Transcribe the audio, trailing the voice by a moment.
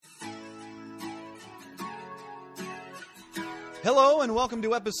Hello and welcome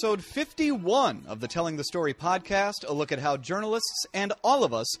to episode 51 of the Telling the Story podcast, a look at how journalists and all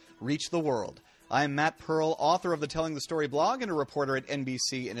of us reach the world. I'm Matt Pearl, author of the Telling the Story blog and a reporter at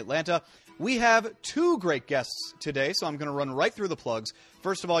NBC in Atlanta. We have two great guests today, so I'm going to run right through the plugs.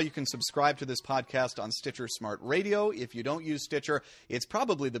 First of all, you can subscribe to this podcast on Stitcher Smart Radio. If you don't use Stitcher, it's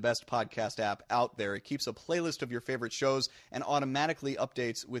probably the best podcast app out there. It keeps a playlist of your favorite shows and automatically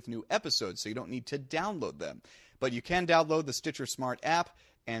updates with new episodes, so you don't need to download them. But you can download the Stitcher Smart app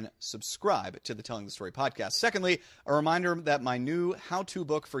and subscribe to the Telling the Story podcast. Secondly, a reminder that my new how-to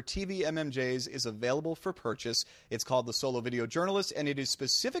book for TV MMJs is available for purchase. It's called The Solo Video Journalist, and it is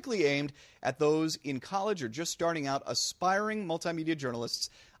specifically aimed at those in college or just starting out aspiring multimedia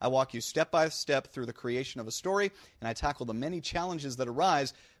journalists. I walk you step by step through the creation of a story, and I tackle the many challenges that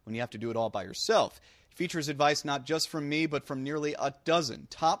arise when you have to do it all by yourself. It features advice not just from me, but from nearly a dozen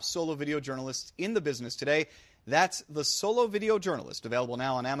top solo video journalists in the business today. That's The Solo Video Journalist, available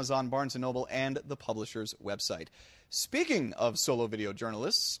now on Amazon, Barnes & Noble, and the publisher's website. Speaking of solo video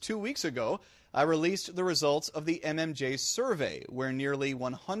journalists, 2 weeks ago, I released the results of the MMJ survey, where nearly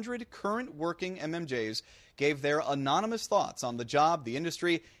 100 current working MMJs gave their anonymous thoughts on the job, the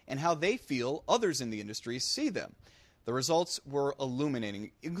industry, and how they feel others in the industry see them. The results were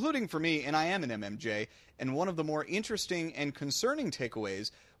illuminating, including for me, and I am an MMJ, and one of the more interesting and concerning takeaways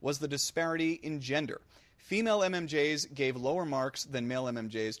was the disparity in gender. Female MMJs gave lower marks than male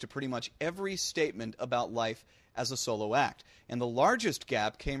MMJs to pretty much every statement about life as a solo act. And the largest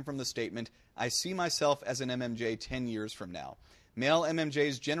gap came from the statement, "I see myself as an MMJ 10 years from now." Male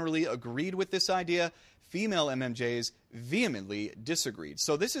MMJs generally agreed with this idea. Female MMJs vehemently disagreed.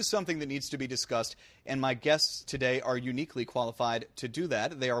 So this is something that needs to be discussed, and my guests today are uniquely qualified to do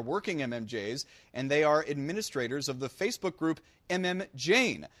that. They are working MMJs, and they are administrators of the Facebook group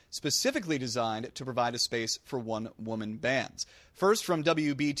MMJane, specifically designed to provide a space for one-woman bands. First, from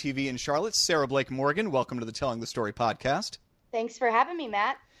WB-TV in Charlotte, Sarah Blake Morgan. Welcome to the Telling the Story podcast. Thanks for having me,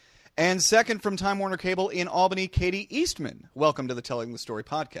 Matt. And second, from Time Warner Cable in Albany, Katie Eastman. Welcome to the Telling the Story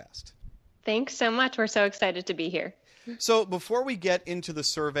podcast. Thanks so much. We're so excited to be here. So before we get into the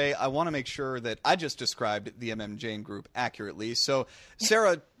survey, I want to make sure that I just described the MMJane group accurately. So,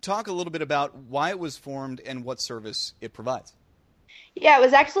 Sarah, talk a little bit about why it was formed and what service it provides. Yeah, it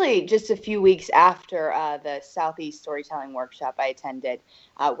was actually just a few weeks after the Southeast Storytelling Workshop I attended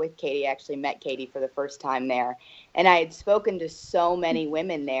with Katie. I actually met Katie for the first time there. And I had spoken to so many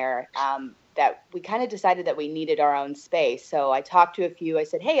women there that we kind of decided that we needed our own space. So I talked to a few. I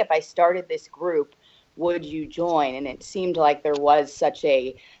said, hey, if I started this group, would you join? And it seemed like there was such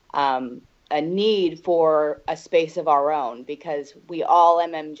a need for a space of our own, because we all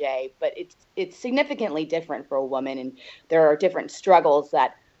MMJ, but it's significantly different for a woman, and there are different struggles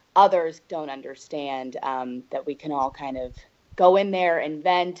that others don't understand, that we can all kind of go in there and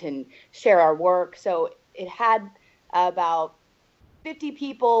vent and share our work. So it had about 50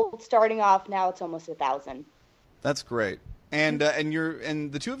 people starting off. Now it's almost 1,000. That's great. And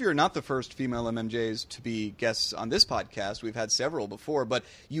the two of you are not the first female MMJs to be guests on this podcast. We've had several before, but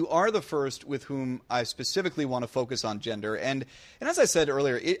you are the first with whom I specifically want to focus on gender. And as I said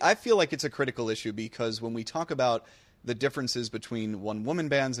earlier, I feel like it's a critical issue, because when we talk about the differences between one-woman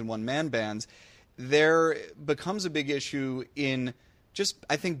bands and one-man bands, there becomes a big issue in just,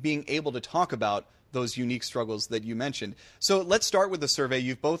 I think, being able to talk about those unique struggles that you mentioned. So let's start with the survey.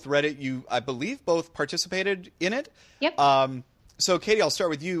 You've both read it. You, I believe, both participated in it. Yep. So, Katie, I'll start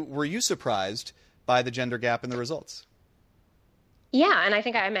with you. Were you surprised by the gender gap in the results? Yeah, and I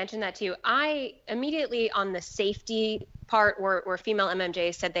think I mentioned that to you. I immediately, on the safety part, where female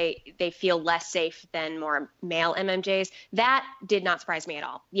MMJs said they feel less safe than more male MMJs, that did not surprise me at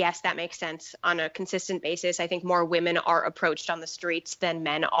all. Yes, that makes sense on a consistent basis. I think more women are approached on the streets than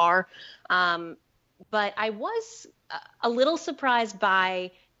men are. But I was a little surprised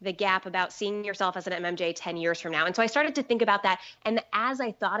by the gap about seeing yourself as an MMJ 10 years from now. And so I started to think about that. And as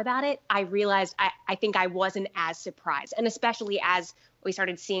I thought about it, I realized I think I wasn't as surprised. And especially as we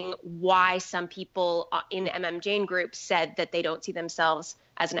started seeing why some people in the MMJane group said that they don't see themselves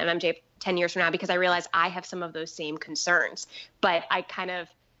as an MMJ 10 years from now, because I realized I have some of those same concerns. But I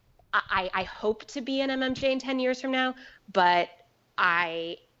hope to be an MMJ in 10 years from now, but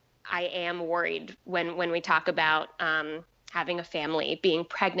I am worried when we talk about having a family, being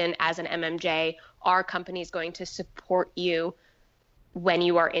pregnant as an MMJ. Are companies going to support you when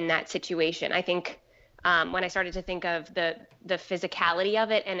you are in that situation? I think when I started to think of the physicality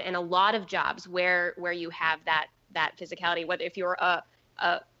of it, and a lot of jobs where you have that physicality, whether if you're a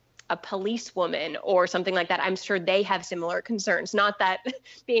policewoman or something like that, I'm sure they have similar concerns. Not that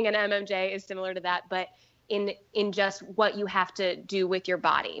being an MMJ is similar to that, but in just what you have to do with your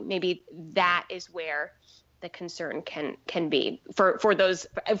body. Maybe that is where the concern can be for those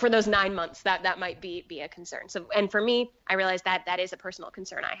 9 months. That might be a concern. So, and for me, I realized that is a personal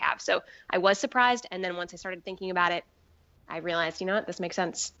concern I have. So I was surprised, and then once I started thinking about it, I realized, you know what, this makes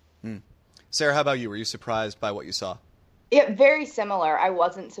sense. Sarah, how about you? Were you surprised by what you saw? Yeah, very similar. I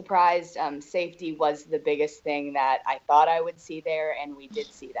wasn't surprised. Safety was the biggest thing that I thought I would see there, and we did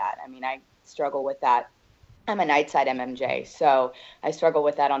see that. I mean, I struggle with that. I'm a nightside MMJ, so I struggle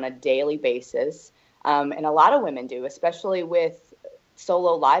with that on a daily basis. And a lot of women do, especially with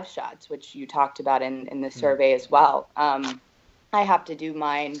solo live shots, which you talked about in the survey as well. I have to do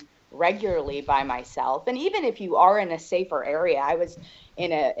mine regularly by myself. And even if you are in a safer area, I was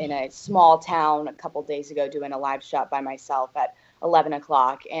in a small town a couple days ago doing a live shot by myself at 11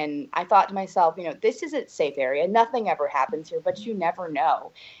 o'clock. And I thought to myself, you know, this is a safe area. Nothing ever happens here, but you never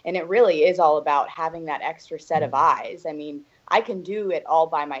know. And it really is all about having that extra set of eyes. I mean, I can do it all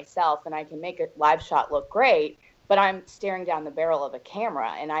by myself and I can make a live shot look great, but I'm staring down the barrel of a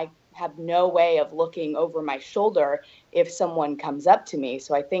camera and I have no way of looking over my shoulder if someone comes up to me.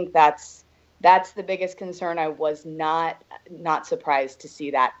 So I think that's the biggest concern. I was not surprised to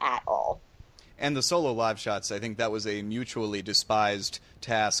see that at all. And the solo live shots, I think that was a mutually despised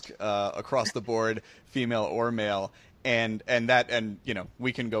task across the board, female or male. And you know,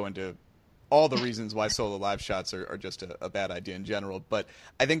 we can go into all the reasons why solo live shots are just a bad idea in general. But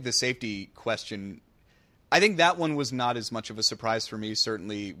I think the safety question, I think that one was not as much of a surprise for me,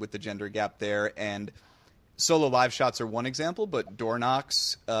 certainly with the gender gap there. And solo live shots are one example, but door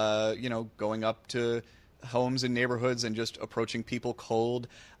knocks, you know, going up to homes and neighborhoods and just approaching people cold.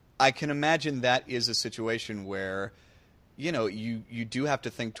 I can imagine that is a situation where, you know, you do have to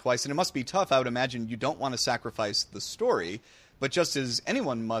think twice. And it must be tough. I would imagine you don't want to sacrifice the story. But just as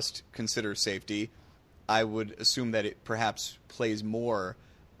anyone must consider safety, I would assume that it perhaps plays more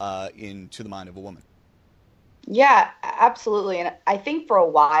into the mind of a woman. Yeah, absolutely. And I think for a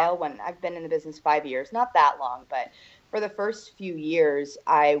while, when I've been in the business 5 years, not that long, but for the first few years,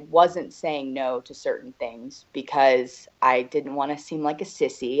 I wasn't saying no to certain things because I didn't want to seem like a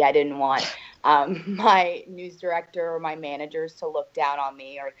sissy. I didn't want my news director or my managers to look down on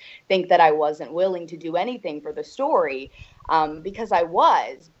me or think that I wasn't willing to do anything for the story, because I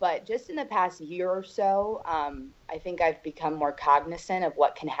was. But just in the past year or so, I think I've become more cognizant of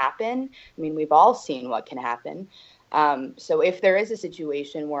what can happen. I mean, we've all seen what can happen. So if there is a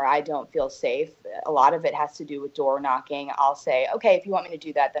situation where I don't feel safe, a lot of it has to do with door knocking. I'll say, okay, if you want me to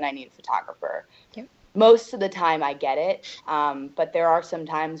do that, then I need a photographer. Yep. Most of the time I get it. But there are some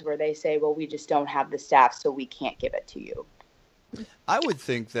times where they say, well, we just don't have the staff, so we can't give it to you. I would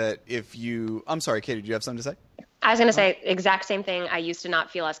think that if you, I'm sorry, Katie, do you have something to say? I was going to say exact same thing. I used to not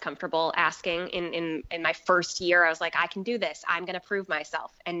feel as comfortable asking in my first year. I was like, I can do this. I'm going to prove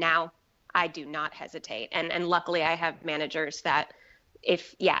myself. And now I do not hesitate. And luckily I have managers that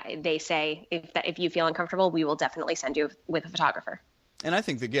they say if you feel uncomfortable, we will definitely send you with a photographer. And I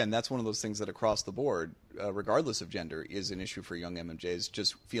think, again, that's one of those things that across the board, regardless of gender, is an issue for young MMJs,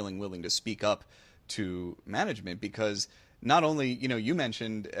 just feeling willing to speak up to management. Because not only, you know, you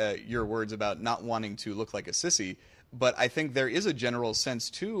mentioned your words about not wanting to look like a sissy, but I think there is a general sense,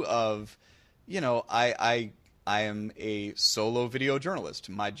 too, of, you know, I am a solo video journalist.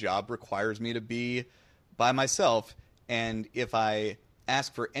 My job requires me to be by myself. And if I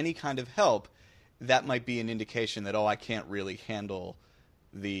ask for any kind of help, that might be an indication that, I can't really handle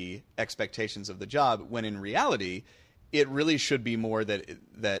the expectations of the job, when in reality, it really should be more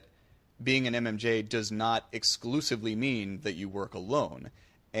that being an MMJ does not exclusively mean that you work alone,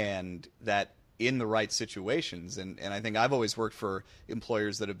 and that in the right situations, and I think I've always worked for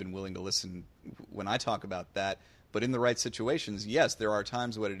employers that have been willing to listen when I talk about that, but in the right situations, yes, there are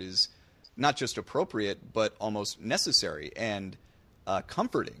times when it is not just appropriate, but almost necessary and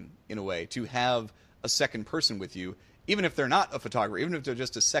comforting, in a way, to have a second person with you, even if they're not a photographer, even if they're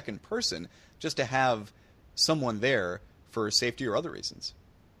just a second person, just to have someone there for safety or other reasons.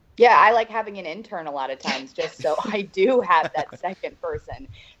 Yeah, I like having an intern a lot of times just so I do have that second person.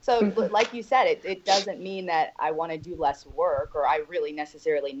 So like you said, it doesn't mean that I want to do less work or I really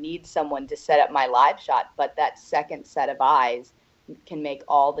necessarily need someone to set up my live shot, but that second set of eyes can make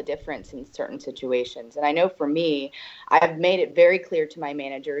all the difference in certain situations. And I know for me, I've made it very clear to my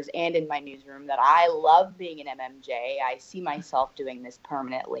managers and in my newsroom that I love being an MMJ. I see myself doing this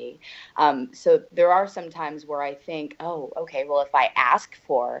permanently. So there are some times where I think, okay, well, if I ask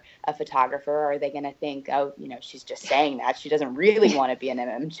for a photographer, are they going to think, she's just saying that. She doesn't really want to be an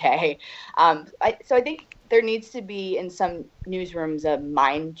MMJ. So I think there needs to be in some newsrooms a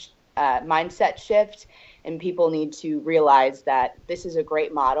mindset shift, and people need to realize that this is a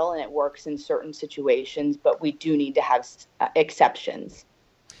great model and it works in certain situations, but we do need to have exceptions.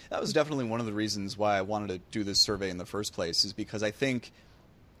 That was definitely one of the reasons why I wanted to do this survey in the first place, is because I think,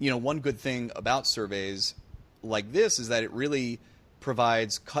 one good thing about surveys like this is that it really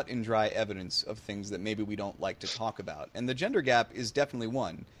provides cut and dry evidence of things that maybe we don't like to talk about. And the gender gap is definitely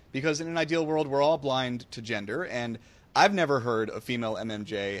one, because in an ideal world, we're all blind to gender, and I've never heard a female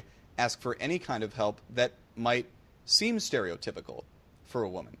MMJ ask for any kind of help that might seem stereotypical for a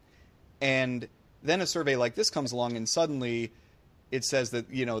woman. And then a survey like this comes along, and suddenly it says that,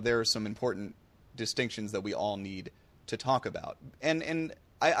 there are some important distinctions that we all need to talk about. And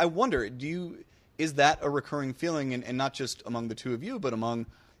I wonder, is that a recurring feeling, and not just among the two of you, but among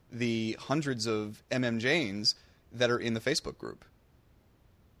the hundreds of MMJs that are in the Facebook group?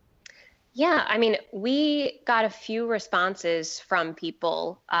 Yeah, I mean, we got a few responses from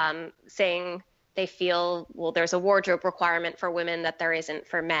people saying they feel, well, there's a wardrobe requirement for women that there isn't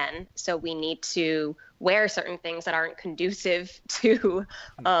for men. So we need to wear certain things that aren't conducive to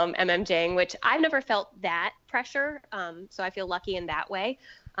MMJing, which I've never felt that pressure. So I feel lucky in that way.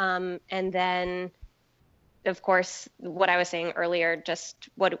 And then, of course, what I was saying earlier, just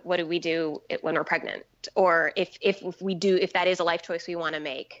what do we do when we're pregnant? Or if that is a life choice we want to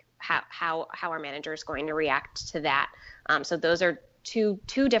make, how our manager is going to react to that. So those are two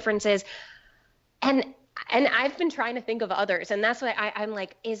differences. And I've been trying to think of others, and that's why I'm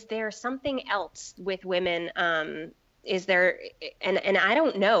like, is there something else with women? Is there, and I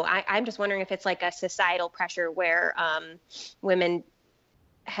don't know. I'm just wondering if it's like a societal pressure where women,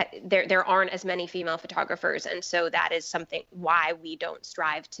 there aren't as many female photographers, and so that is something why we don't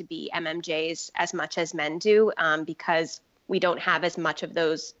strive to be MMJs as much as men do, because we don't have as much of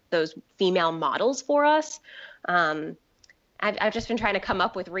those female models for us. I've just been trying to come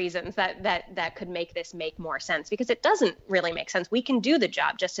up with reasons that could make this make more sense, because it doesn't really make sense. We can do the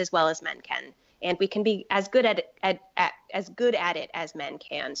job just as well as men can, and we can be as good at it as men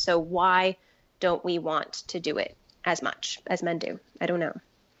can. So why don't we want to do it as much as men do? I don't know.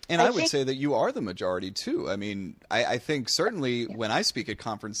 And I would say that you are the majority, too. I mean, I think certainly when I speak at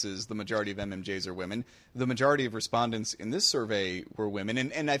conferences, the majority of MMJs are women. The majority of respondents in this survey were women.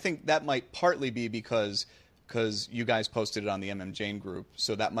 And I think that might partly be because you guys posted it on the MMJane group,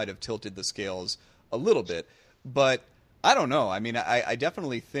 so that might have tilted the scales a little bit. But I don't know. I mean, I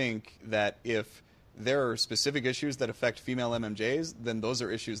definitely think that if there are specific issues that affect female MMJs, then those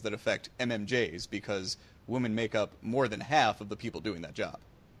are issues that affect MMJs, because women make up more than half of the people doing that job.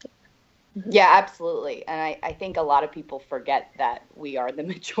 Yeah, absolutely. And I think a lot of people forget that we are the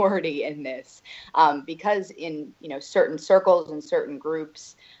majority in this, because in certain circles and certain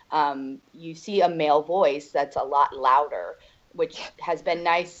groups, you see a male voice that's a lot louder, which has been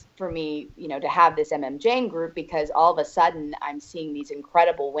nice for me, to have this MMJane group, because all of a sudden I'm seeing these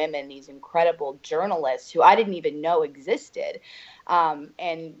incredible women, these incredible journalists who I didn't even know existed,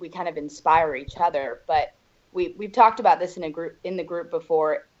 and we kind of inspire each other. But we've talked about this in the group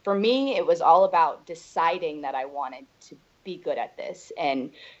before. For me, it was all about deciding that I wanted to be good at this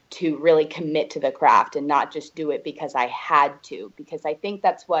and to really commit to the craft and not just do it because I had to, because I think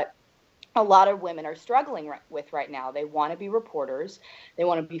that's what a lot of women are struggling with right now. They want to be reporters. They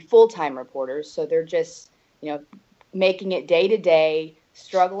want to be full-time reporters. So they're just, making it day to day,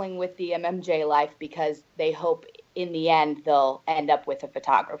 struggling with the MMJ life because they hope in the end they'll end up with a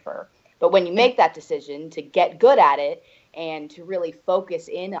photographer. But when you make that decision to get good at it and to really focus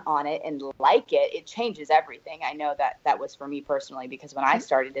in on it and like it, it changes everything. I know that was for me personally, because when I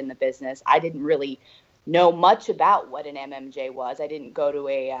started in the business, I didn't really know much about what an MMJ was. I didn't go to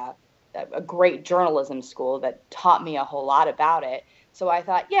a great journalism school that taught me a whole lot about it. So I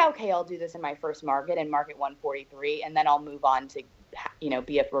thought, yeah, okay, I'll do this in my first market, and market 143, and then I'll move on to,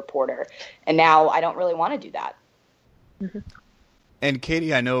 be a reporter. And now I don't really want to do that. Mm-hmm. And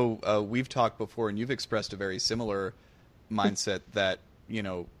Katie, I know we've talked before, and you've expressed a very similar mindset that,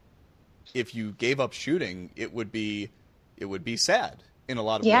 if you gave up shooting, it would be sad in a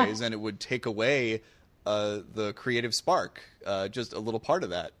lot of ways, and it would take away the creative spark, just a little part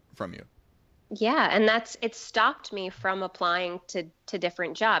of that from you. Yeah, and it stopped me from applying to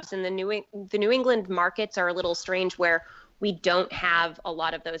different jobs. And the New England markets are a little strange, where we don't have a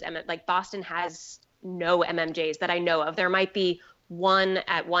lot of those. Like Boston has no MMJs that I know of. There might be one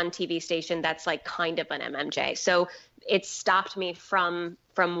at one TV station that's like kind of an MMJ. So it stopped me from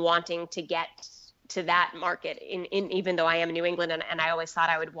wanting to get to that market in even though I am in New England, and I always thought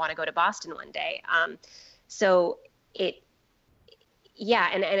I would want to go to Boston one day. So it, yeah.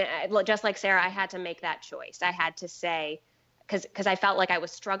 And just like Sarah, I had to make that choice. I had to say, because I felt like I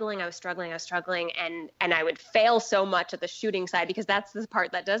was struggling, and I would fail so much at the shooting side because that's the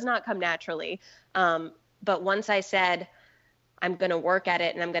part that does not come naturally. But once I said, I'm going to work at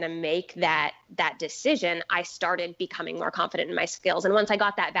it and I'm going to make that decision, I started becoming more confident in my skills. And once I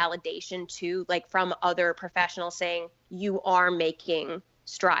got that validation too, like from other professionals saying, you are making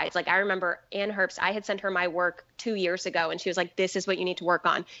strides. Like I remember Ann Herbst, I had sent her my work 2 years ago and she was like, this is what you need to work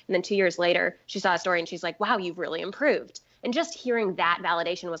on. And then 2 years later, she saw a story and she's like, wow, you've really improved. And just hearing that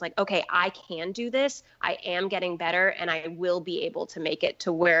validation was like, okay, I can do this. I am getting better and I will be able to make it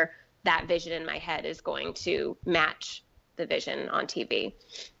to where that vision in my head is going to match the vision on TV.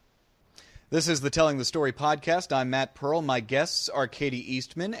 This is the Telling the Story podcast. I'm Matt Pearl. My guests are Katie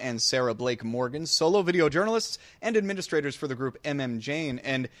Eastman and Sarah Blake Morgan, solo video journalists and administrators for the group MM Jane.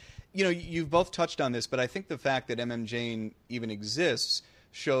 And, you know, you've both touched on this, but I think the fact that MM Jane even exists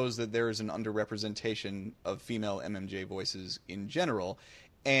shows that there is an underrepresentation of female MMJ voices in general.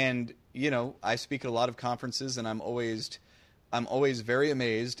 And, you know, I speak at a lot of conferences, and I'm always very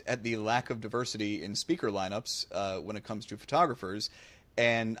amazed at the lack of diversity in speaker lineups when it comes to photographers.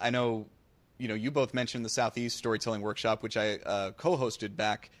 And I know, you know, you both mentioned the Southeast Storytelling Workshop, which I co-hosted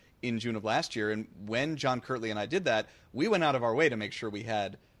back in June of last year. And when John Kirtley and I did that, we went out of our way to make sure we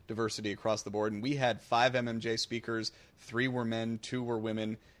had diversity across the board. And we had 5 MMJ speakers, 3 were men, 2 were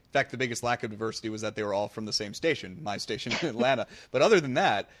women. In fact, the biggest lack of diversity was that they were all from the same station, my station in Atlanta. But other than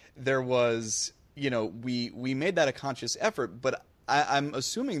that, there was, you know, we made that a conscious effort. But I'm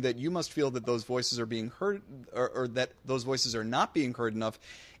assuming that you must feel that those voices are being heard, or that those voices are not being heard enough.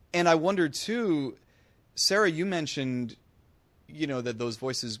 And I wonder, too, Sarah, you mentioned, you know, that those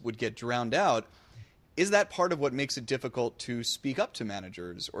voices would get drowned out. Is that part of what makes it difficult to speak up to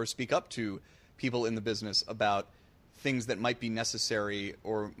managers or speak up to people in the business about things that might be necessary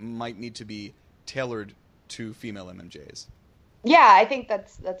or might need to be tailored to female MMJs? Yeah, I think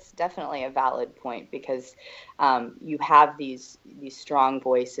that's definitely a valid point because you have these strong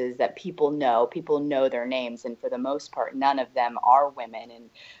voices that people know their names, and for the most part, none of them are women. And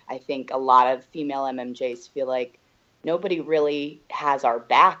I think a lot of female MMJs feel like nobody really has our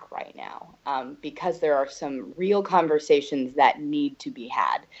back right now because there are some real conversations that need to be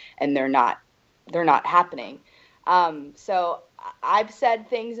had, and they're not happening. So I've said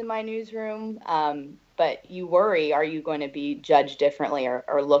things in my newsroom, but you worry, are you going to be judged differently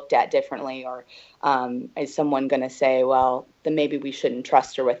or looked at differently? Or is someone going to say, well, then maybe we shouldn't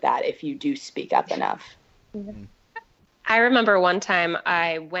trust her with that if you do speak up enough? I remember one time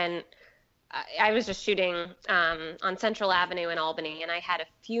I was just shooting on Central Avenue in Albany, and I had a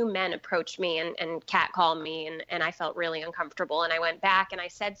few men approach me and catcall me, and I felt really uncomfortable. And I went back and I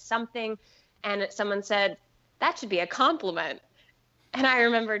said something, and someone said, that should be a compliment. And I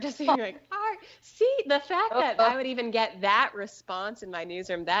remember just being like, see, the fact that I would even get that response in my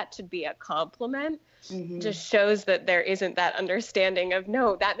newsroom, that should be a compliment, just shows that there isn't that understanding of,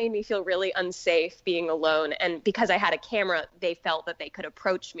 no, that made me feel really unsafe being alone. And because I had a camera, they felt that they could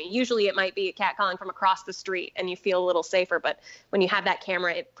approach me. Usually it might be a catcalling from across the street and you feel a little safer. But when you have that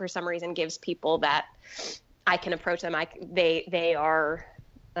camera, it for some reason gives people that I can approach them. They are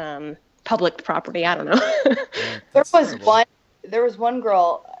public property. I don't know. There was one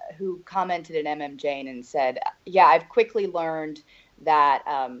girl who commented in MM Jane and said, yeah, I've quickly learned that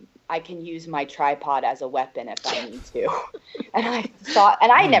I can use my tripod as a weapon if I need to. And I thought,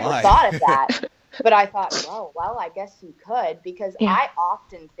 and I never thought of that, but I thought, oh, well, I guess you could, because I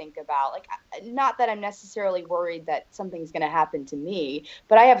often think about, like, not that I'm necessarily worried that something's going to happen to me,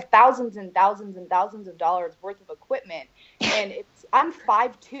 but I have thousands and thousands and thousands of dollars worth of equipment, and I'm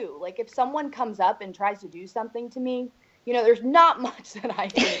 5'2". Like, if someone comes up and tries to do something to me, you know, there's not much that I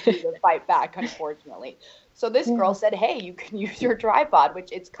can do to fight back, unfortunately. So this girl said, hey, you can use your tripod,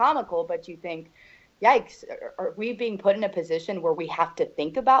 which it's comical, but you think, yikes, are we being put in a position where we have to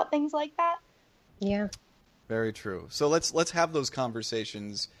think about things like that? Yeah. Very true. So let's have those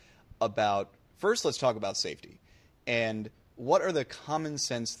conversations about, first let's talk about safety. And what are the common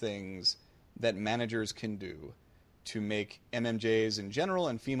sense things that managers can do to make MMJs in general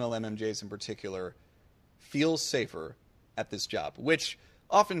and female MMJs in particular feel safer at this job, which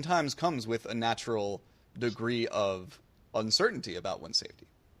oftentimes comes with a natural degree of uncertainty about one's safety?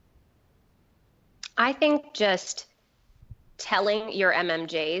 I think just telling your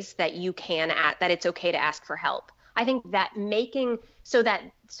MMJs that that it's okay to ask for help. I think that making so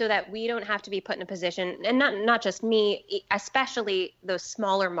that we don't have to be put in a position, and not just me, especially those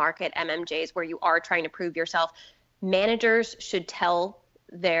smaller market MMJs where you are trying to prove yourself, managers should tell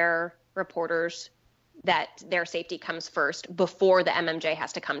their reporters that their safety comes first before the MMJ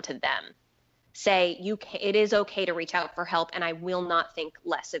has to come to them. say it is okay to reach out for help, and I will not think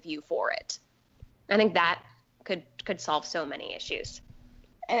less of you for it. I think that could solve so many issues.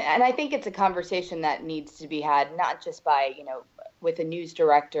 And I think it's a conversation that needs to be had, not just by, with a news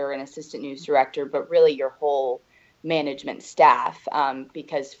director and assistant news director, but really your whole management staff.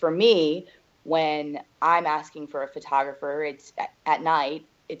 Because for me, when I'm asking for a photographer, it's at night,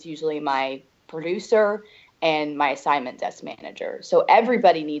 it's usually my producer and my assignment desk manager. So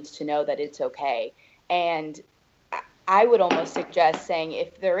everybody needs to know that it's okay. And I would almost suggest saying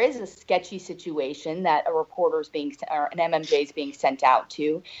if there is a sketchy situation that a reporter's or an MMJ is being sent out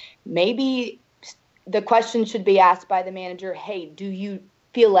to, maybe the question should be asked by the manager, hey, do you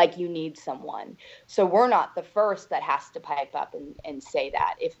feel like you need someone? So we're not the first that has to pipe up and say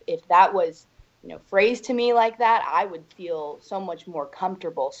that. If that was, phrased to me like that, I would feel so much more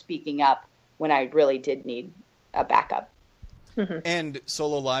comfortable speaking up when I really did need a backup. Mm-hmm. And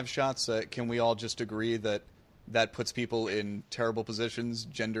solo live shots, can we all just agree that puts people in terrible positions,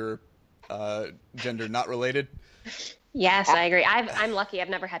 gender not related? Yes, I agree. I'm lucky.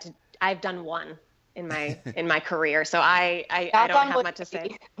 I've done one in my career, so I don't have much to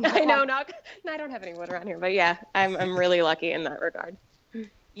say. I know, I don't have any wood around here, but yeah, I'm really lucky in that regard.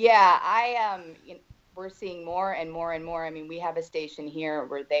 Yeah, we're seeing more and more and more. I mean, we have a station here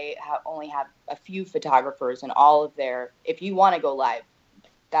where they only have a few photographers, and all of if you want to go live,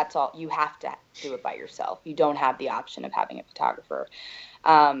 that's all. You have to do it by yourself. You don't have the option of having a photographer.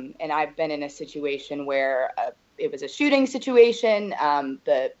 And I've been in a situation where it was a shooting situation.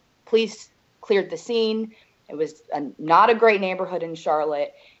 The police cleared the scene. It was not a great neighborhood in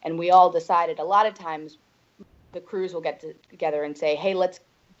Charlotte. And we all decided a lot of times the crews will get together and say, hey, let's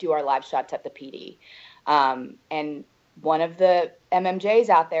do our live shots at the PD. And one of the MMJs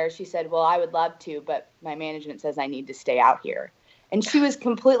out there, she said, well, I would love to, but my management says I need to stay out here. And she was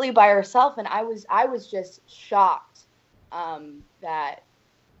completely by herself, and I was just shocked that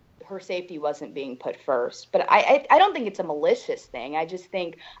her safety wasn't being put first. But I don't think it's a malicious thing. I just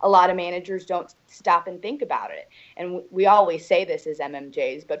think a lot of managers don't stop and think about it. And we always say this as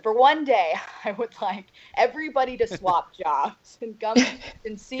MMJs, but for one day, I would like everybody to swap jobs and come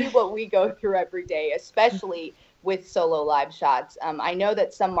and see what we go through every day, especially with solo live shots. I know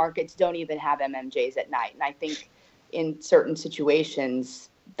that some markets don't even have MMJs at night, and I think in certain situations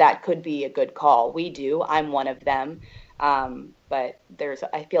that could be a good call. We do. I'm one of them. But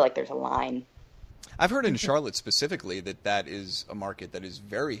I feel like there's a line. I've heard in Charlotte specifically that is a market that is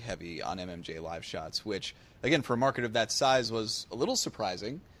very heavy on MMJ live shots, which, again, for a market of that size was a little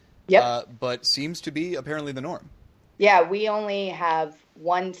surprising, but seems to be apparently the norm. Yeah, we only have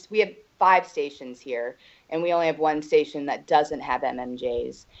we have 5 stations here, and we only have one station that doesn't have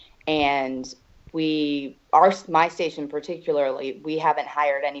MMJs. And my station particularly, we haven't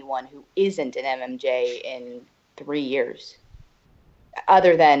hired anyone who isn't an MMJ in 3 years,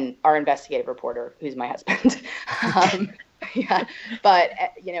 other than our investigative reporter, who's my husband. Yeah, but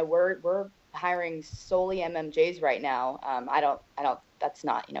we're hiring solely MMJs right now. I don't. That's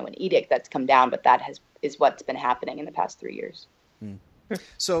not an edict that's come down, but that is what's been happening in the past 3 years.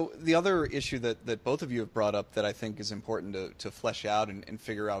 So the other issue that both of you have brought up that I think is important to flesh out and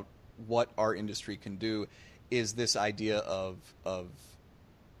figure out what our industry can do is this idea of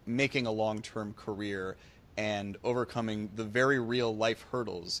making a long-term career and overcoming the very real life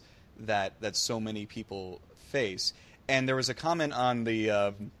hurdles that so many people face. And there was a comment on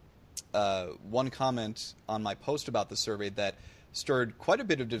the one comment on my post about the survey that stirred quite a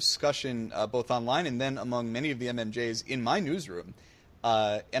bit of discussion both online and then among many of the MMJs in my newsroom.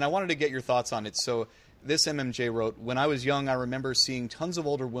 And I wanted to get your thoughts on it. So this MMJ wrote, when I was young, I remember seeing tons of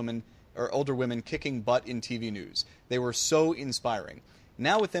older women kicking butt in TV news. They were so inspiring.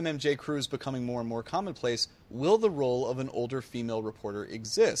 Now with MMJ crews becoming more and more commonplace, will the role of an older female reporter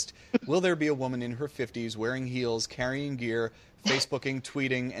exist? Will there be a woman in her 50s wearing heels, carrying gear, Facebooking,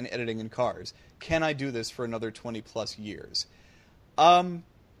 tweeting, and editing in cars? Can I do this for another 20-plus years? Now,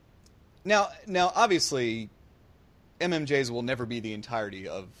 obviously, MMJs will never be the entirety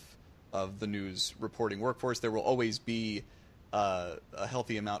of the news reporting workforce. There will always be a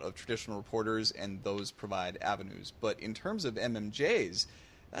healthy amount of traditional reporters, and those provide avenues. But in terms of MMJs,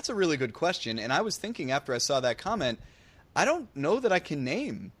 that's a really good question. And I was thinking after I saw that comment, I don't know that I can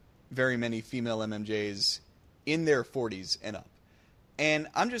name very many female MMJs in their 40s and up. And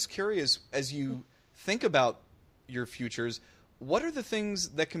I'm just curious, as you think about your futures, what are the things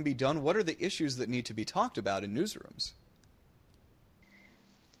that can be done? What are the issues that need to be talked about in newsrooms?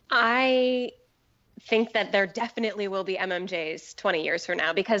 I think that there definitely will be MMJs 20 years from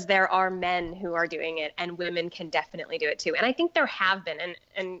now, because there are men who are doing it and women can definitely do it too. And I think there have been,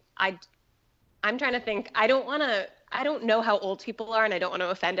 and I'm trying to think. I don't know how old people are, and I don't want to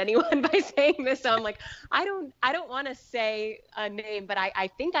offend anyone by saying this. So I'm like, I don't want to say a name, but I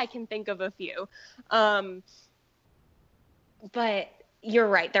think I can think of a few. But you're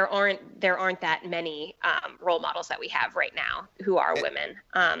right. There aren't that many role models that we have right now who are women.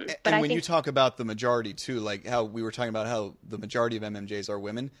 But and when you talk about the majority too, like how we were talking about how the majority of MMJs are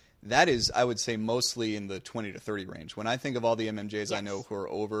women, that is, I would say, mostly in the 20 to 30 range. When I think of all the MMJs yes. I know who are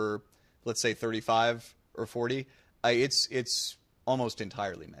over, let's say 35 or 40, it's almost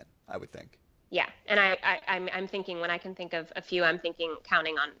entirely men, I would think. Yeah, and I'm thinking, when I can think of a few, I'm thinking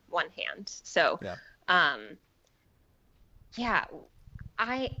counting on one hand. So, yeah,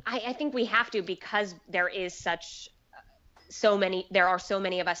 I think we have to, because there are so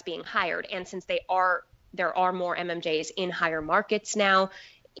many of us being hired, and since there are more MMJs in higher markets now,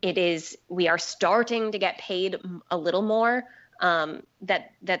 we are starting to get paid a little more.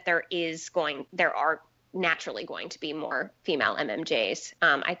 That there are naturally going to be more female MMJs.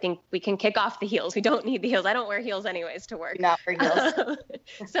 I think we can kick off the heels. We don't need the heels. I don't wear heels anyways to work. Not for heels.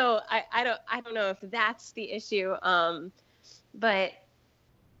 So I don't know if that's the issue. But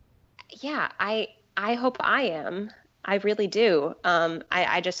yeah, I hope I am. I really do.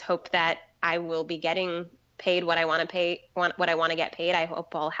 I just hope that I will be getting paid what I want to get paid. I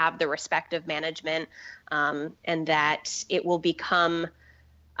hope I'll have the respect of management, and that it will become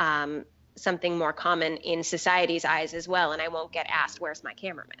something more common in society's eyes as well. And I won't get asked, where's my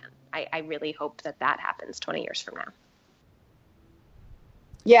cameraman? I really hope that happens 20 years from now.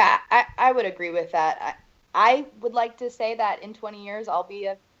 Yeah, I would agree with that. I would like to say that in 20 years I'll be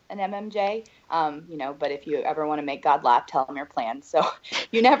an MMJ, but if you ever want to make God laugh, tell him your plans. So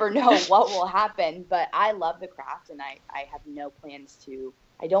you never know what will happen, but I love the craft, and I have no plans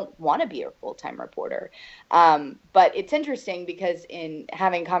I don't want to be a full-time reporter. But it's interesting because in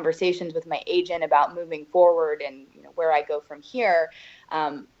having conversations with my agent about moving forward and where I go from here,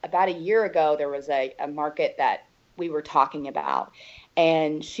 about a year ago, there was a market that we were talking about.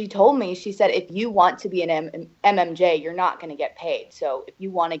 And she told me, she said, if you want to be an MMJ, you're not going to get paid. So if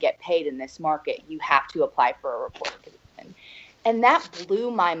you want to get paid in this market, you have to apply for a reporter position. And that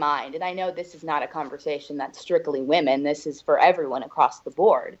blew my mind. And I know this is not a conversation that's strictly women. This is for everyone across the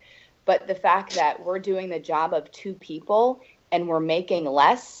board. But the fact that we're doing the job of two people and we're making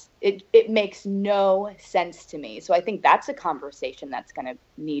less, it makes no sense to me. So I think that's a conversation that's going to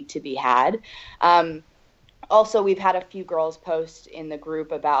need to be had. Also, we've had a few girls post in the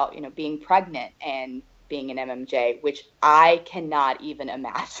group about, being pregnant and being an MMJ, which I cannot even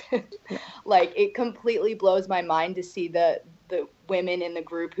imagine. Like, it completely blows my mind to see the women in the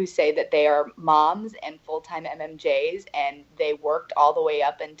group who say that they are moms and full-time MMJs, and they worked all the way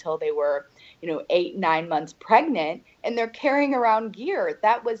up until they were, 8-9 months pregnant, and they're carrying around gear.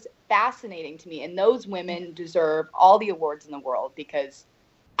 That was fascinating to me. And those women deserve all the awards in the world, because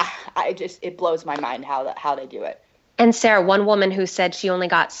it blows my mind how they do it. And Sarah, one woman who said she only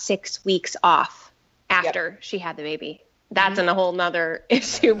got 6 weeks off after she had the baby. That's a whole nother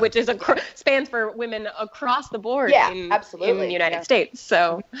issue, which is spans for women across the board in the United States.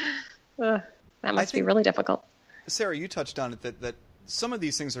 So that must be really difficult. Sarah, you touched on it that some of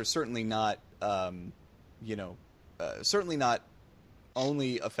these things are certainly not, certainly not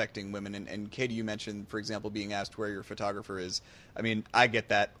only affecting women. And Katie, you mentioned, for example, being asked where your photographer is. I mean, I get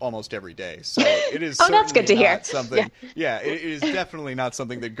that almost every day. So it is certainly that's good to hear. Something. Yeah, it is definitely not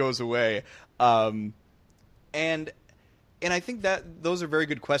something that goes away. And I think that those are very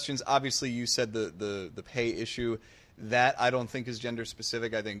good questions. Obviously, you said the pay issue. That I don't think is gender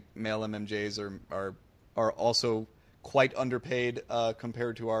specific. I think male MMJs are also quite underpaid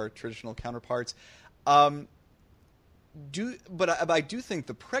compared to our traditional counterparts. But I do think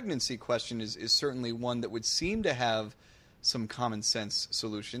the pregnancy question is certainly one that would seem to have some common sense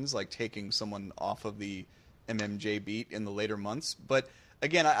solutions, like taking someone off of the MMJ beat in the later months. But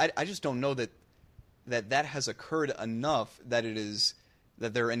again, I just don't know that has occurred enough that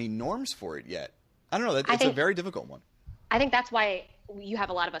there are any norms for it yet. I don't know. It's a very difficult one. I think that's why you have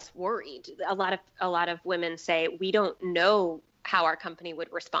a lot of us worried. A lot of women say, we don't know how our company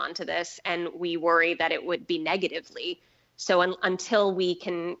would respond to this, and we worry that it would be negatively. So until we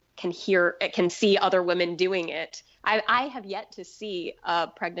can see other women doing it, I have yet to see a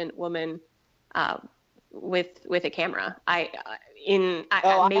pregnant woman with a camera. You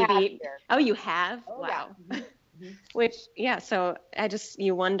have? Oh, wow. Yeah. Mm-hmm. Which, so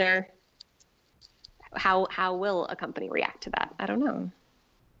you wonder how will a company react to that? I don't know.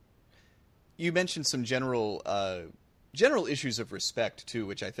 You mentioned some general issues of respect too,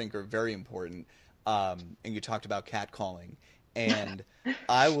 which I think are very important. And you talked about catcalling, And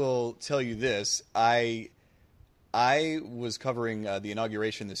I will tell you this, I was covering the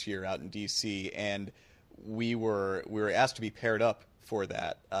inauguration this year out in D.C., and we were asked to be paired up for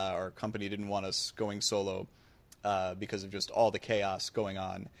that. Our company didn't want us going solo because of just all the chaos going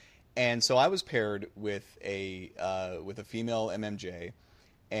on. And so I was paired with a female MMJ,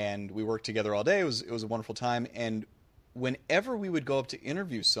 and we worked together all day. It was a wonderful time. And whenever we would go up to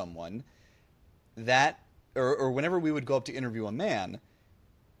interview someone, or whenever we would go up to interview a man,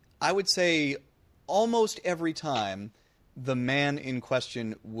 I would say almost every time the man in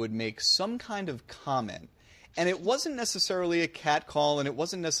question would make some kind of comment. And it wasn't necessarily a catcall, and it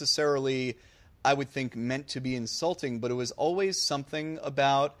wasn't necessarily, I would think, meant to be insulting, but it was always something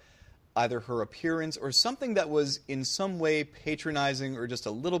about either her appearance or something that was in some way patronizing or just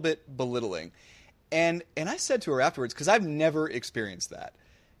a little bit belittling. And I said to her afterwards, because I've never experienced that,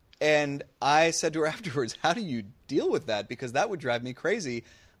 and I said to her afterwards, how do you deal with that? Because that would drive me crazy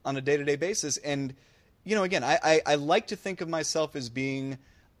on a day-to-day basis. And, you know, again, I like to think of myself as being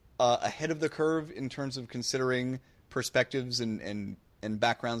ahead of the curve in terms of considering perspectives and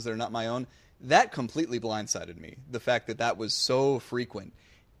backgrounds that are not my own. That completely blindsided me, the fact that that was so frequent.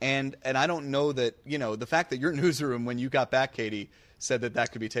 And I don't know that, you know, the fact that your newsroom, when you got back, Katie, said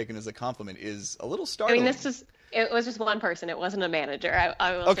that could be taken as a compliment is a little startling. I mean, it was just one person. It wasn't a manager.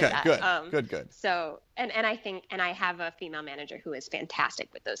 I will say that. Okay, good. So, and I think, and I have a female manager who is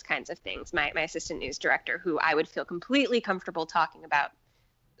fantastic with those kinds of things. My assistant news director, who I would feel completely comfortable talking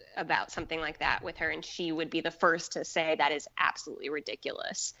about something like that with her, and she would be the first to say that is absolutely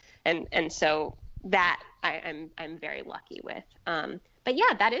ridiculous. And so that I'm very lucky with. But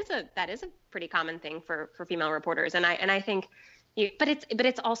yeah, that is a pretty common thing for female reporters, and I think, but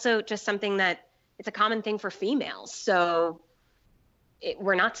it's also just something that it's a common thing for females. So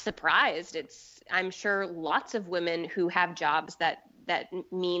we're not surprised. I'm sure lots of women who have jobs that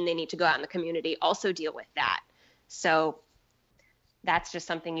mean they need to go out in the community also deal with that. So that's just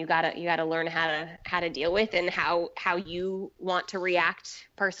something you gotta learn how to deal with, and how you want to react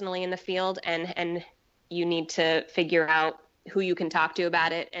personally in the field, and you need to figure out who you can talk to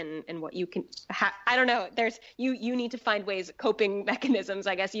about it, and what you can I don't know, you need to find ways, coping mechanisms,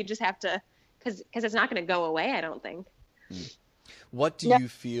 I guess. You just have to, because it's not going to go away, I don't think. What do you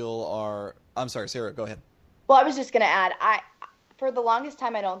feel are, I'm sorry, Sarah, go ahead. Well, I was just going to add, for the longest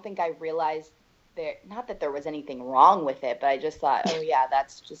time, I don't think I realized not that there was anything wrong with it, but I just thought, oh yeah,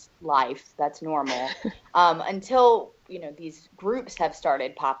 that's just life. That's normal. Until, you know, these groups have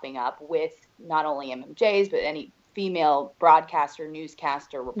started popping up with not only MMJs, but any female broadcaster,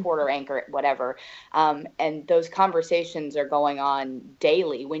 newscaster, reporter, anchor, whatever. And those conversations are going on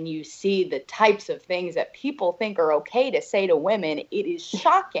daily. When you see the types of things that people think are okay to say to women, it is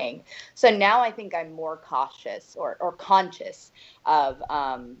shocking. So now I think I'm more cautious or conscious of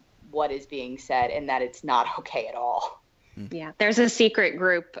what is being said, and that it's not okay at all. Yeah, there's a secret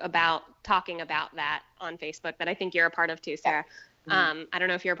group about talking about that on Facebook that I think you're a part of too, Sarah. I don't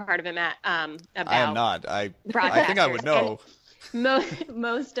know if you're a part of it, Matt. About I am not. I think I would know.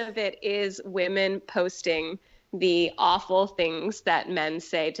 Most of it is women posting the awful things that men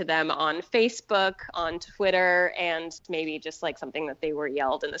say to them on Facebook, on Twitter, and maybe just like something that they were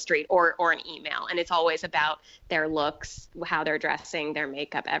yelled in the street, or an email. And it's always about their looks, how they're dressing, their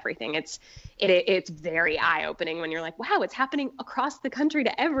makeup, everything. It's very eye-opening when you're like, wow, it's happening across the country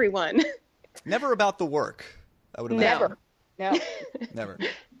to everyone. Never about the work, I would imagine. No. Never.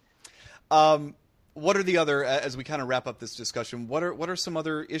 What are the other, as we kind of wrap up this discussion, what are some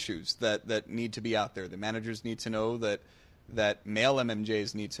other issues that need to be out there, that managers need to know, that male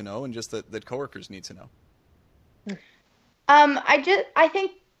MMJs need to know, and just that coworkers need to know? I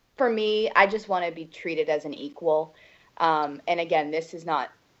think for me, I just want to be treated as an equal. And again, this is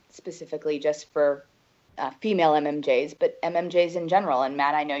not specifically just for female MMJs, but MMJs in general. And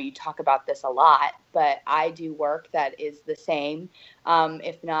Matt, I know you talk about this a lot, but I do work that is the same,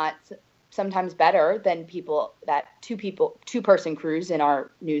 if not sometimes better than two-person crews in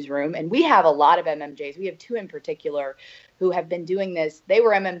our newsroom. And we have a lot of MMJs. We have two in particular who have been doing this. They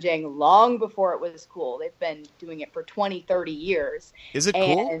were MMJing long before it was cool. They've been doing it for 20, 30 years. Is it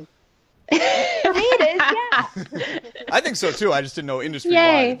cool? For me it is, yeah. I think so too. I just didn't know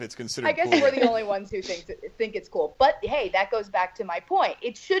industry-wide if it's considered I guess cool. we're the only ones who think it's cool. But hey, that goes back to my point.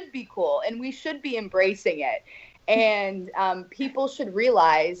 It should be cool, and we should be embracing it. And people should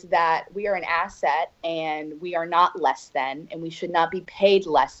realize that we are an asset, and we are not less than, and we should not be paid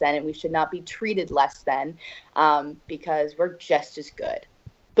less than, and we should not be treated less than, because we're just as good.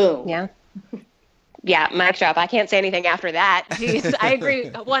 Boom. Yeah. Yeah, mic drop. I can't say anything after that. Jeez, I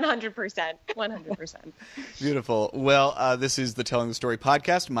agree 100%. 100%. Beautiful. Well, this is the Telling the Story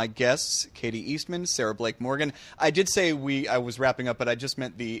podcast. My guests, Katie Eastman, Sarah Blake Morgan. I did say I was wrapping up, but I just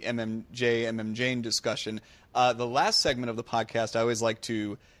meant the MM Jane discussion. The last segment of the podcast I always like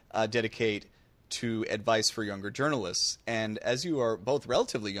to dedicate to advice for younger journalists. And as you are both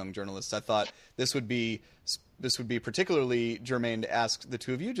relatively young journalists, I thought this would be particularly germane to ask the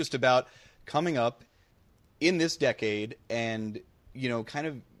two of you just about coming up in this decade and, kind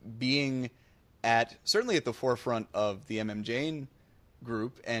of being certainly at the forefront of the MM Jane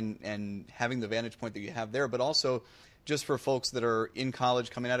group and having the vantage point that you have there, but also just for folks that are in college,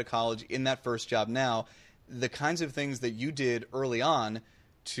 coming out of college, in that first job now, the kinds of things that you did early on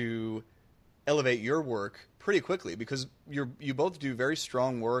to elevate your work pretty quickly, because you both do very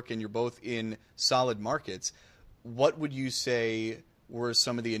strong work and you're both in solid markets. What would you say were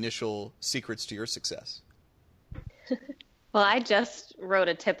some of the initial secrets to your success? Well, I just wrote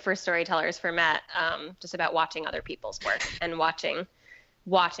a tip for storytellers for Matt, just about watching other people's work and watching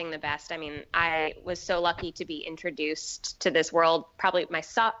the best. I mean, I was so lucky to be introduced to this world. Probably at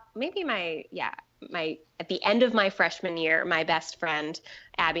the end of my freshman year, my best friend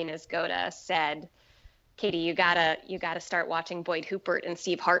Abby Nisgoda said, "Katie, you gotta start watching Boyd Huppert and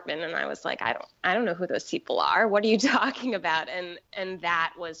Steve Hartman." And I was like, I don't know who those people are. What are you talking about? And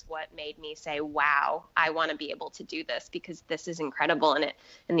that was what made me say, wow, I want to be able to do this, because this is incredible.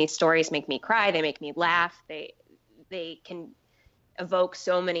 And these stories make me cry. They make me laugh. They can evoke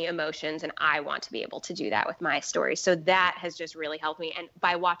so many emotions, and I want to be able to do that with my stories. So that has just really helped me. And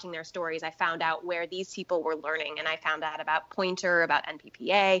by watching their stories, I found out where these people were learning, and I found out about Poynter, about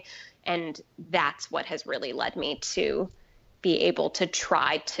NPPA, and that's what has really led me to be able to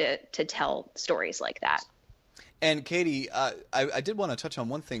try to tell stories like that. And Katie, I did want to touch on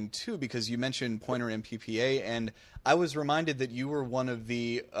one thing too, because you mentioned Poynter and NPPA, and I was reminded that you were one of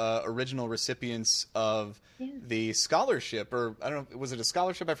the original recipients of the scholarship, or I don't know, was it a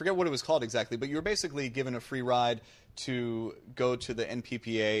scholarship? I forget what it was called exactly, but you were basically given a free ride to go to the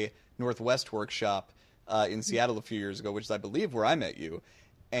NPPA Northwest workshop in Seattle a few years ago, which is, I believe, where I met you.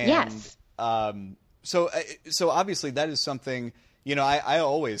 And, yes. So obviously that is something, I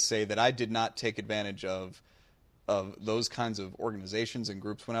always say that I did not take advantage of those kinds of organizations and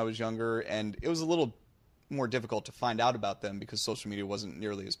groups when I was younger, and it was a little more difficult to find out about them because social media wasn't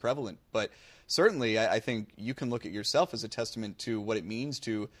nearly as prevalent. But certainly I think you can look at yourself as a testament to what it means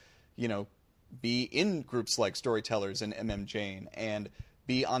to, be in groups like Storytellers and MM Jane and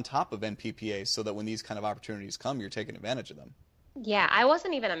be on top of NPPA, so that when these kind of opportunities come, you're taking advantage of them. Yeah, I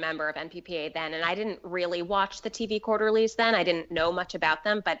wasn't even a member of NPPA then, and I didn't really watch the TV quarterlies then. I didn't know much about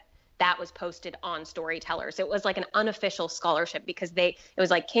them, but that was posted on Storytellers. It was like an unofficial scholarship, because it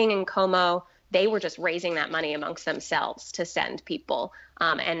was like King and Como. They were just raising that money amongst themselves to send people.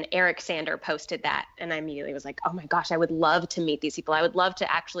 And Eric Sander posted that, and I immediately was like, oh my gosh, I would love to meet these people. I would love to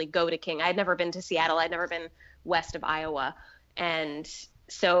actually go to King. I had never been to Seattle. I'd never been west of Iowa. And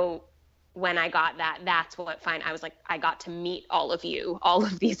so when I got that's what I was like, I got to meet all of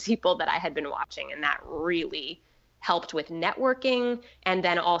these people that I had been watching, and that really helped with networking, and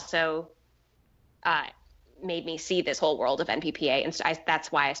then also made me see this whole world of NPPA. And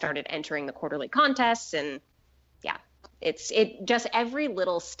that's why I started entering the quarterly contests. And yeah, it just, every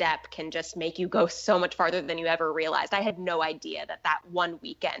little step can just make you go so much farther than you ever realized. I had no idea that one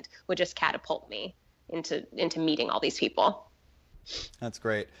weekend would just catapult me into meeting all these people. That's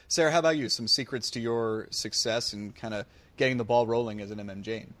great. Sarah, how about you? Some secrets to your success and kind of getting the ball rolling as an MM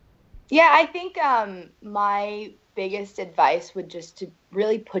Jane? Yeah, I think my biggest advice would just to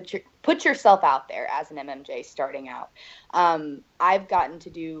really put yourself out there as an MMJ starting out. I've gotten to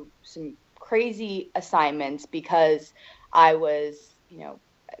do some crazy assignments because I was,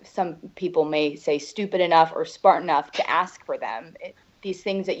 some people may say stupid enough or smart enough to ask for them. These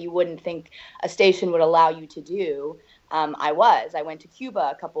things that you wouldn't think a station would allow you to do. I went to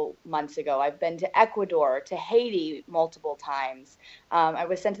Cuba a couple months ago. I've been to Ecuador, to Haiti multiple times. I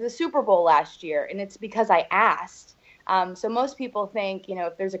was sent to the Super Bowl last year, and it's because I asked. So most people think,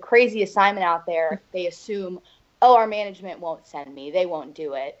 if there's a crazy assignment out there, they assume, oh, our management won't send me. They won't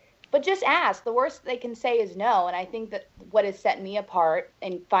do it. But just ask. The worst they can say is no. And I think that what has set me apart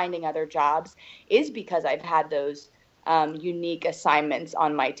in finding other jobs is because I've had those unique assignments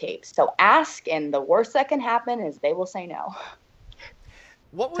on my tapes. So ask, and the worst that can happen is they will say no.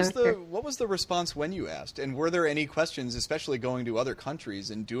 What was the response when you asked? And were there any questions, especially going to other countries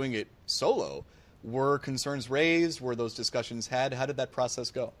and doing it solo? Were concerns raised? Were those discussions had? How did that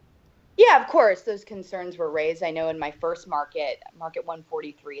process go? Yeah, of course, those concerns were raised. I know in my first market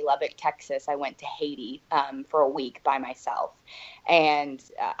 143, Lubbock, Texas, I went to Haiti for a week by myself. And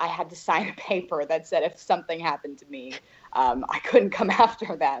I had to sign a paper that said if something happened to me, I couldn't come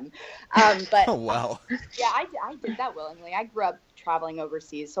after them. But Oh, wow. yeah, I did that willingly. I grew up traveling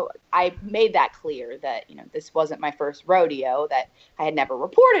overseas, so I made that clear that, this wasn't my first rodeo, that I had never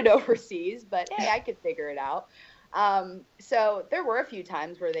reported overseas, but hey, I could figure it out. So there were a few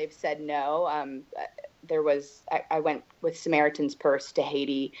times where they've said no. I went with Samaritan's Purse to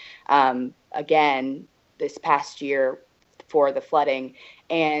Haiti again this past year for the flooding,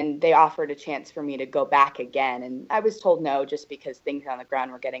 and they offered a chance for me to go back again, and I was told no, just because things on the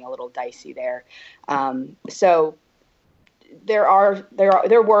ground were getting a little dicey there. So there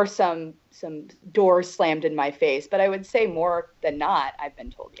were some doors slammed in my face, but I would say more than not, I've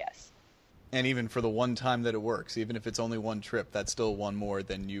been told yes. And even for the one time that it works, even if it's only one trip, that's still one more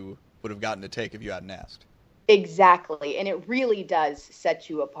than you would have gotten to take if you hadn't asked. Exactly. And it really does set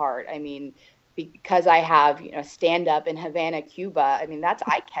you apart. I mean, because I have, stand up in Havana, Cuba, I mean, that's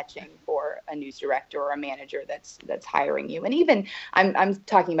eye-catching for a news director or a manager that's hiring you. And even I'm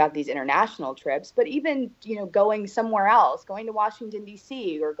talking about these international trips, but even, going somewhere else, going to Washington,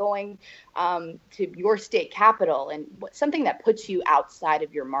 D.C., or going to your state capital, and something that puts you outside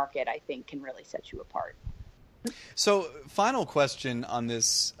of your market, I think, can really set you apart. So, final question on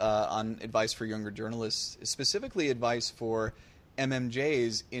this, on advice for younger journalists, specifically advice for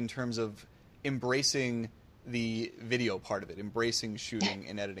MMJs in terms of embracing the video part of it, embracing shooting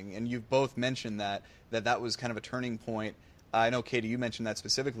and editing. And you've both mentioned that was kind of a turning point. I know, Katie, you mentioned that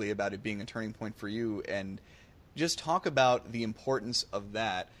specifically about it being a turning point for you. And just talk about the importance of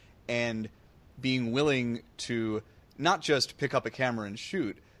that and being willing to not just pick up a camera and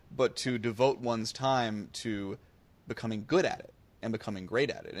shoot, but to devote one's time to becoming good at it and becoming great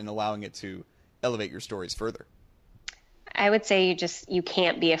at it and allowing it to elevate your stories further. I would say you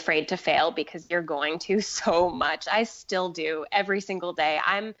can't be afraid to fail, because you're going to so much. I still do every single day.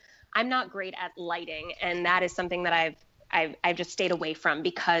 I'm not great at lighting, and that is something that I've just stayed away from,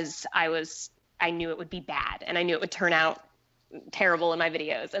 because I knew it would be bad, and I knew it would turn out terrible in my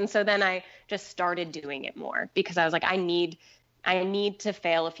videos. And so then I just started doing it more, because I was like, I need to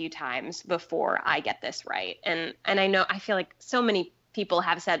fail a few times before I get this right. And I feel like so many people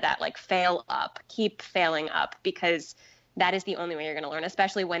have said that, like, fail up, keep failing up, because that is the only way you're going to learn,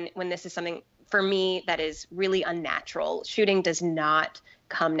 especially when this is something, for me, that is really unnatural. Shooting does not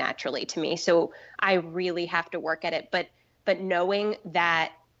come naturally to me. So I really have to work at it. But knowing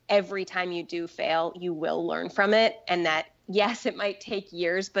that every time you do fail, you will learn from it. And that, yes, it might take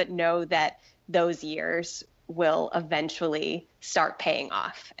years, but know that those years will eventually start paying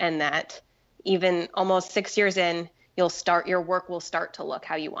off. And that even almost 6 years in, your work will start to look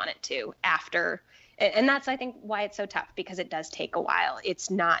how you want it to after. And that's, I think, why it's so tough, because it does take a while. It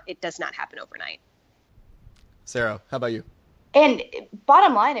does not happen overnight. Sarah, how about you? And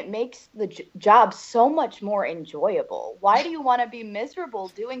bottom line, it makes the job so much more enjoyable. Why do you want to be miserable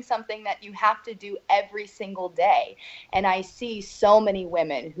doing something that you have to do every single day? And I see so many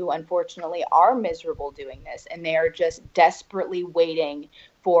women who unfortunately are miserable doing this, and they are just desperately waiting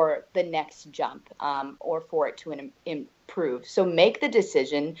for the next jump or for it to improve. So make the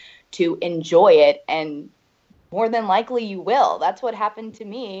decision to enjoy it, and more than likely you will. That's what happened to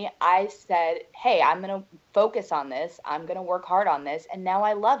me. I said, hey, I'm going to focus on this. I'm going to work hard on this. And now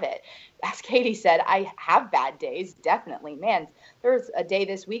I love it. As Katie said, I have bad days, definitely. Man, there was a day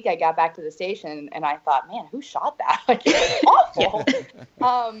this week I got back to the station and I thought, man, who shot that? Like, it's awful.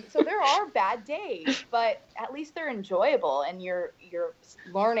 So there are bad days, but at least they're enjoyable, and you're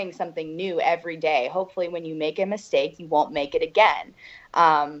learning something new every day. Hopefully when you make a mistake, you won't make it again.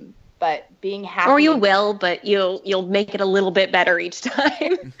 But being happy, or you will, but you'll make it a little bit better each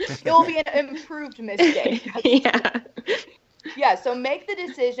time. It will be an improved mistake. Yeah. So make the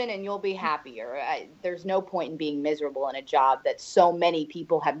decision, and you'll be happier. There's no point in being miserable in a job that so many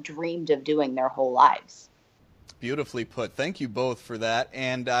people have dreamed of doing their whole lives. Beautifully put. Thank you both for that.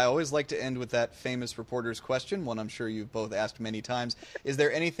 And I always like to end with that famous reporter's question, one I'm sure you've both asked many times. Is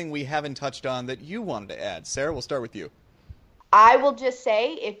there anything we haven't touched on that you wanted to add? Sarah, we'll start with you. I will just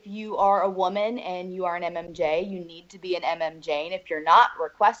say, if you are a woman and you are an MMJ, you need to be an MMJ. And if you're not,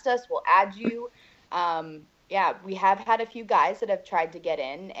 request us. We'll add you. Yeah, we have had a few guys that have tried to get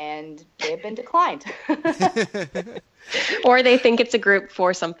in, and they have been declined. Or they think it's a group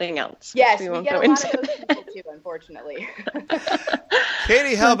for something else. Yes, we get a lot of those people too, unfortunately.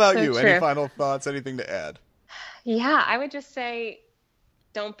 Katie, how about you? True. Any final thoughts? Anything to add? Yeah, I would just say,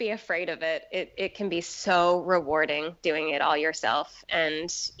 Don't be afraid of it. It can be so rewarding doing it all yourself.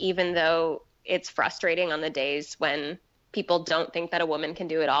 And even though it's frustrating on the days when people don't think that a woman can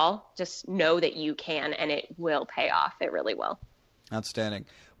do it all, just know that you can, and it will pay off. It really will. Outstanding.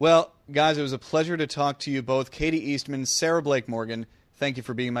 Well, guys, it was a pleasure to talk to you both. Katie Eastman, Sarah Blake Morgan, thank you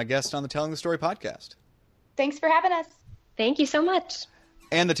for being my guest on the Telling the Story podcast. Thanks for having us. Thank you so much.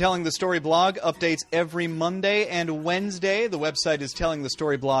 And the Telling the Story blog updates every Monday and Wednesday. The website is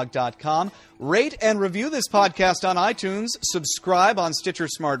tellingthestoryblog.com. Rate and review this podcast on iTunes, subscribe on Stitcher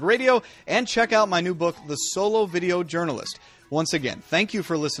Smart Radio, and check out my new book, The Solo Video Journalist. Once again, thank you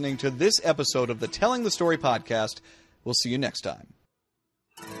for listening to this episode of the Telling the Story podcast. We'll see you next time.